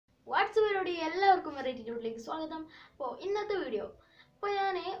WhatsApp പരിപാടി എല്ലാവർക്കും variety ട്യൂട്ടിലേക്ക് സ്വാഗതം. അപ്പോൾ ഇന്നത്തെ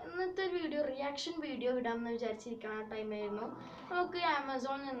വീഡിയോ റിയാക്ഷൻ വീഡിയോ ഇടാമെന്ന് വിചാരിച്ചിരിക്കുന്ന ടൈമായിരുന്നു. നമുക്ക്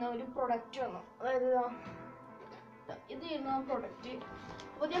ആമസോണിൽ നിന്ന് ഒരു പ്രൊഡക്റ്റ് വന്നു. അതായത് ഇതായിരുന്നു ആ പ്രൊഡക്റ്റ്.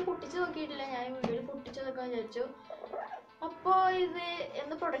 അപ്പോൾ ഞാൻ പൊട്ടിച്ച് നോക്കിയിട്ടില്ല, ഞാൻ ഈ വീഡിയോയിൽ പൊട്ടിച്ചതൊക്കെ വിചാരിച്ചു. അപ്പോൾ ഇത്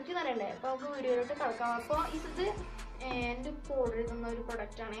എന്ത് പ്രൊഡക്റ്റ് എന്ന് അറിയണ്ടേ, അപ്പോൾ നമുക്ക് വീഡിയോയിലോട്ട് കിടക്കാം. അപ്പോൾ ഇത് എൻ്റെ ഇപ്പോൾ ഓർഡർ ചെയ്തുന്ന ഒരു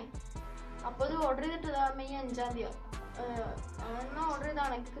പ്രൊഡക്റ്റാണ്. അപ്പോൾ ഇത് ഓർഡർ ചെയ്തിട്ട് മെയ് 5-ാം തീയതി അന്ന് ഓർഡർ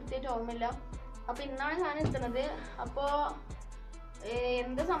ചെയ്താണ്, എനിക്ക് കൃത്യമായിട്ട് ഓർമ്മയില്ല. അപ്പോൾ ഇന്നാണ് ഞാൻ എത്തുന്നത്. അപ്പോൾ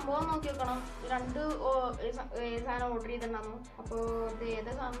എന്ത് സംഭവം നോക്കി വെക്കണം, രണ്ട് സാധനം ഓർഡർ ചെയ്തിട്ടുണ്ടായിരുന്നു. അപ്പോൾ ഇത്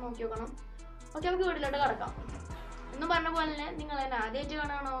ഏതാ സാധനം നോക്കി വെക്കണം. ഓക്കെ, നമുക്ക് വീട്ടിലോട്ട് കിടക്കാം. എന്ന് പറഞ്ഞ പോലെ തന്നെ നിങ്ങൾ എന്നെ ആദ്യമായിട്ട്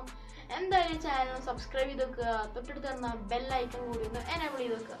കാണാണോ, എന്തായാലും ചാനൽ സബ്സ്ക്രൈബ് ചെയ്ത് വെക്കുക, തൊട്ടടുത്ത് തന്ന ബെല്ലൈക്കൺ കൂടി ഒന്ന് എനേബിൾ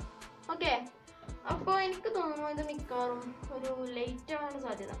ചെയ്ത് വെക്കുക. ഓക്കെ, അപ്പോൾ എനിക്ക് തോന്നുന്നു ഇത് മിക്കവാറും ഒരു ലേറ്റ് ആവാൻ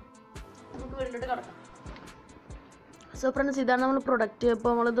സാധ്യത. നമുക്ക് വീട്ടിലോട്ട് കിടക്കാം. സോ ഫ്രണ്ട്സ്, ഇതാണ് നമ്മൾ പ്രൊഡക്റ്റ്. ഇപ്പോൾ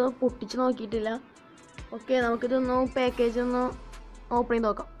നമ്മളിത് പൊട്ടിച്ച് നോക്കിയിട്ടില്ല. ഓക്കെ, നമുക്കിതൊന്ന് പാക്കേജ് ഒന്ന് ഓപ്പൺ ചെയ്ത്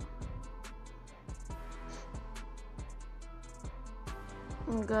നോക്കാം.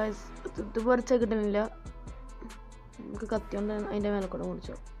 ഗായ്സ്, ഇത് പറിച്ചാൽ കിട്ടുന്നില്ല. നമുക്ക് കത്തി കൊണ്ട് അതിൻ്റെ മേലെ കൂടെ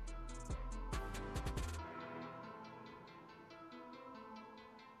മുറിച്ചോ.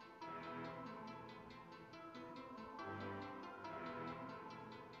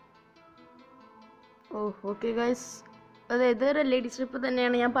 ഓക്കെ ഗൈസ്, അതായത് LED സ്ട്രിപ്പ്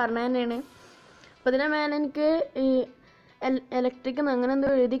തന്നെയാണ്, ഞാൻ പറഞ്ഞത് തന്നെയാണ്. അപ്പോൾ ഇതിനെ മേലെ എനിക്ക് ഈ ഇലക്ട്രിക് അങ്ങനെ എന്തോ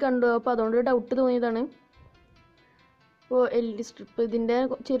എഴുതി കണ്ടു, അപ്പോൾ അതുകൊണ്ട് ഡൗട്ട് തോന്നിയതാണ്. അപ്പോൾ LED സ്ട്രിപ്പ് ഇതിൻ്റെ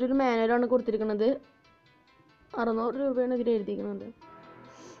ചെറിയൊരു മാനുവലാണ് കൊടുത്തിരിക്കുന്നത്. 600 രൂപയാണ് ഇതിൽ എഴുതിയിരിക്കുന്നത്.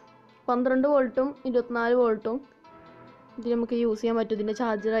 12 വോൾട്ടും 24 വോൾട്ടും ഇത് നമുക്ക് യൂസ് ചെയ്യാൻ പറ്റും ഇതിൻ്റെ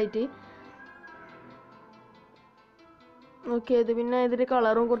ചാർജറായിട്ട്. ഓക്കെ, ഇത് പിന്നെ ഇതിൻ്റെ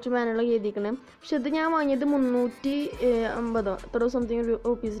കളറും കുറച്ച് മാനുവലൊക്കെ എഴുതിയിരിക്കണേ. പക്ഷെ ഇത് ഞാൻ വാങ്ങിയത് 350 എത്ര സംതിങ്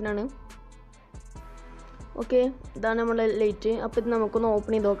റുപ്പീസിനാണ്. ഓക്കെ, ഇതാണ് നമ്മുടെ ലൈറ്റ്. അപ്പോൾ ഇത് നമുക്കൊന്ന്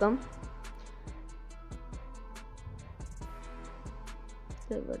ഓപ്പൺ ചെയ്ത് നോക്കാം.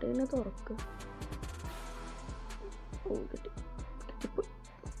 എവിടെയാണ് തുറക്കുക? ഓ, കിട്ടിപ്പോയി.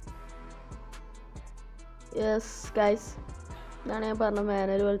 യെസ് ഗൈസ്, ഇതാണ് ഞാൻ പറഞ്ഞ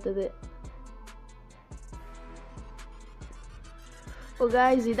മാനുവൽ പോലത്തത്. ഓ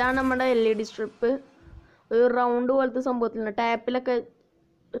ഗൈസ്, ഇതാണ് നമ്മുടെ LED സ്ട്രിപ്പ്. ഒരു റൗണ്ട് പോലത്തെ സംഭവത്തിലാണ്,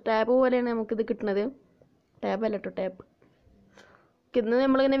 ടാപ്പ് പോലെയാണ് നമുക്കിത് കിട്ടുന്നത്. ടാപ്പ് അല്ല കേട്ടോ, ടാപ്പ്. ഇന്ന്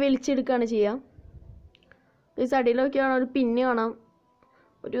നമ്മളിങ്ങനെ വലിച്ചെടുക്കുകയാണ് ചെയ്യുക. ഈ സൈഡിൽ നോക്കിയാണ് ഒരു പിന്ന് കാണാം,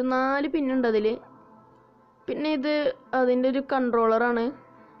 ഒരു 4 പിന്നുണ്ട് അതിൽ. പിന്നെ ഇത് അതിൻ്റെ ഒരു കൺട്രോളറാണ്,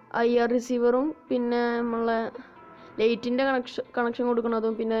 IR റിസീവറും പിന്നെ നമ്മളെ ലൈറ്റിൻ്റെ കണക്ഷൻ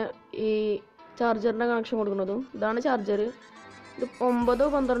കൊടുക്കുന്നതും പിന്നെ ഈ ചാർജറിൻ്റെ കണക്ഷൻ കൊടുക്കുന്നതും. ഇതാണ് ചാർജർ. ഇത്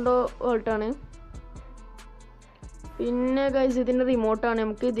 9-12 വോൾട്ടാണ്. പിന്നെ ഗൈസ്, ഇതിൻ്റെ റിമോട്ടാണ്.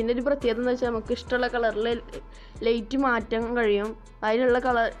 നമുക്ക് ഇതിൻ്റെ ഒരു പ്രത്യേകത എന്ന് വെച്ചാൽ നമുക്ക് ഇഷ്ടമുള്ള കളറിൽ ലൈറ്റ് മാറ്റാൻ കഴിയും. അതിലുള്ള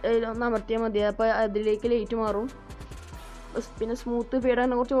കളർ ഒന്ന് അമർത്തിയാൽ മതി, അപ്പോൾ അതിലേക്ക് ലൈറ്റ് മാറും. പിന്നെ സ്മൂത്ത് ഫീഡ്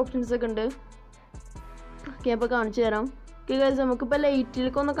അങ്ങനെ കുറച്ച് ഓപ്ഷൻസ് ഒക്കെ ഉണ്ട്. ഓക്കെ, അപ്പോൾ കാണിച്ചു തരാം. ഓക്കെ ഗൈസ്, നമുക്കിപ്പോൾ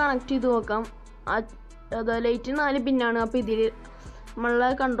ലൈറ്റിലേക്ക് ഒന്ന് കണക്ട് ചെയ്ത് നോക്കാം. അത് ലൈറ്റ് 4 പിന്നാണ്. അപ്പോൾ ഇതിൽ നമ്മളെ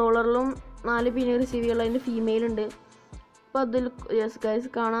കൺട്രോളറിലും 4 പിന്ന് റിസീവ് ചെയ്യാനുള്ള അതിൻ്റെ ഫീമെയിൽ ഉണ്ട്. അപ്പോൾ അതിൽ യെസ് ഗൈസ്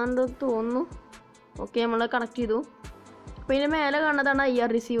കാണാണ്ട് തോന്നുന്നു. ഓക്കെ, നമ്മൾ കണക്ട് ചെയ്തു. അപ്പോൾ ഇതിൻ്റെ മേലെ കാണുന്നതാണ് IR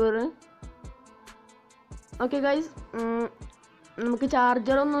റിസീവർ. ഓക്കെ ഗൈസ്, നമുക്ക്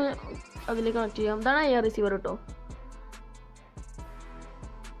ചാർജറൊന്ന് അതിൽ കണക്ട് ചെയ്യാം. ഇതാണ് IR റിസീവർ കേട്ടോ.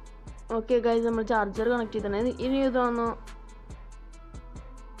 ഓക്കെ ഗൈസ്, നമ്മൾ ചാർജർ കണക്ട് ചെയ്തിട്ടുണ്ട്. ഇനി ഇതൊന്ന്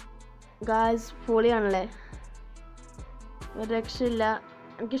ഗൈസ് പൊളിയാണല്ലേ, ഒരു രക്ഷയില്ല,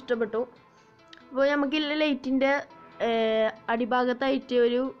 എനിക്കിഷ്ടപ്പെട്ടു. അപ്പോൾ നമുക്ക് ലൈറ്റിൻ്റെ അടിഭാഗത്തായിട്ട്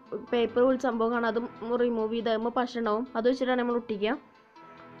ഒരു പേപ്പർ പോലത്തെ സംഭവം കാണാം. അത് റിമൂവ് ചെയ്താകുമ്പോൾ പശ ഉണ്ടാവും, അത് വെച്ചിട്ടാണ് നമ്മൾ ഒട്ടിക്കുക.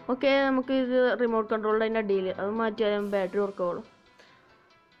 ഓക്കെ, നമുക്ക് ഇത് റിമോട്ട് കൺട്രോളിൻ്റെ അതിൻ്റെ അടിയിൽ അത് മാറ്റിയാൽ battery വർക്കാവുള്ളൂ.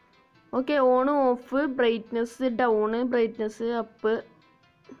 Okay, on of, brightness down, brightness up.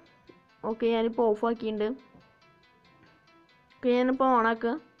 Okay, ഞാനിപ്പോൾ ഓഫാക്കിയിട്ടുണ്ട്. ഓക്കെ, ഞാനിപ്പോൾ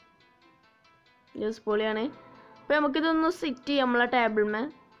ഓണാക്കുക. യെസ്, പൊളിയാണ്. അപ്പോൾ നമുക്കിതൊന്ന് സെറ്റ് ചെയ്യാം നമ്മളെ ടേബിളിന്മേൽ.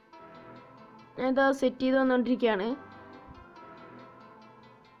 ഞാനിത് സെറ്റ് ചെയ്ത് വന്നുകൊണ്ടിരിക്കുകയാണ്.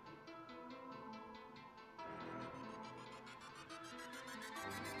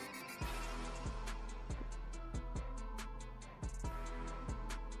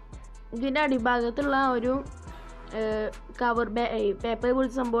 ഇതിൻ്റെ അടിഭാഗത്തുള്ള ഒരു പേപ്പർ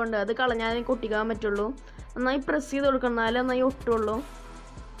പോലത്തെ സംഭവം ഉണ്ട്, അത് കളഞ്ഞാൽ എനിക്ക് ഒട്ടിക്കാൻ പറ്റുള്ളൂ. നന്നായി പ്രസ് ചെയ്ത് കൊടുക്കണം, എന്നാലേ നന്നായി ഒട്ടുള്ളൂ.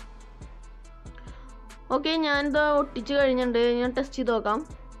 ഓക്കെ, ഞാനിത് ഒട്ടിച്ച് കഴിഞ്ഞിട്ടുണ്ട്. ഞാൻ ടെസ്റ്റ് ചെയ്ത് നോക്കാം.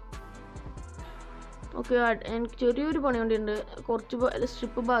 ഓക്കെ, എനിക്ക് ചെറിയൊരു പണി കൊണ്ടുണ്ട്, കുറച്ച്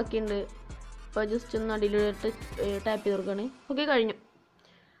സ്ട്രിപ്പ് ബാക്കിയുണ്ട്. അപ്പോൾ ജസ്റ്റ് ഒന്ന് അടിയിലിട്ട് ടാപ്പ് ചെയ്ത് കൊടുക്കുകയാണ്. ഓക്കെ, കഴിഞ്ഞു.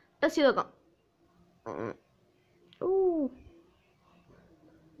 ടെസ്റ്റ് ചെയ്ത് നോക്കാം. ഓ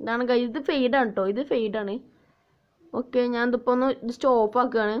ഇതാണ് ഗൈസ്, ഇത് ഫെയ്ഡാണ് കേട്ടോ, ഇത് ഫെയ്ഡാണ്. ഓക്കെ, ഞാൻ ഇതിപ്പോൾ ഒന്ന് ജസ്റ്റ് ഓഫ്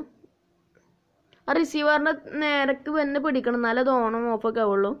ആക്കുകയാണ്. ആ റിസീവറിൻ്റെ നേരക്ക് തന്നെ പിടിക്കണം, എന്നാലേ അത് ഓണും ഓഫൊക്കെ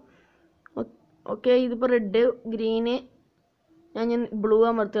ആവുള്ളൂ. ഓക്കെ, ഇതിപ്പോൾ റെഡ്, ഗ്രീന്, ഞാൻ ബ്ലൂ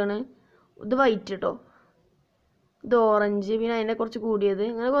അമർത്തുകയാണ്. ഇത് വൈറ്റ് കേട്ടോ, ഇത് ഓറഞ്ച്, പിന്നെ അതിൻ്റെ കുറച്ച് കൂടിയത്,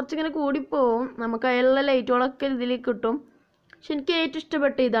 ഇങ്ങനെ കുറച്ചിങ്ങനെ കൂടിപ്പോവും. നമുക്ക് അതിലുള്ള ലൈറ്റുകളൊക്കെ ഇതിൽ കിട്ടും. പക്ഷെ എനിക്ക് ഏറ്റവും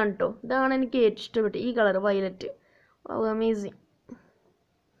ഇഷ്ടപ്പെട്ട ഇതാണ് കേട്ടോ, ഇതാണ് എനിക്ക് ഏറ്റവും ഇഷ്ടപ്പെട്ട ഈ കളർ വയലറ്റ്. അമേസിങ്.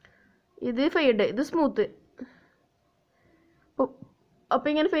 ഇത് ഫെയ്ഡ്, ഇത് സ്മൂത്ത്. അപ്പോൾ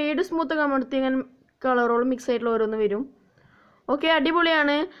ഇങ്ങനെ ഫെയ്ഡ് സ്മൂത്ത് ഒക്കെ അമർത്തി ഇങ്ങനെ കളറോളം മിക്സ് ആയിട്ടുള്ള ഓരോന്ന് വരും. ഓക്കെ,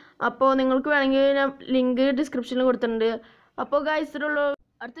 അടിപൊളിയാണ്. അപ്പോൾ നിങ്ങൾക്ക് വേണമെങ്കിൽ ഞാൻ ലിങ്ക് ഡിസ്ക്രിപ്ഷനിൽ കൊടുത്തിട്ടുണ്ട്. അപ്പോൾ ഗൈസ്,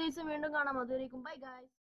 അടുത്ത ദിവസം വീണ്ടും കാണാം. അതുവരേക്കും ബൈ ഗൈസ്.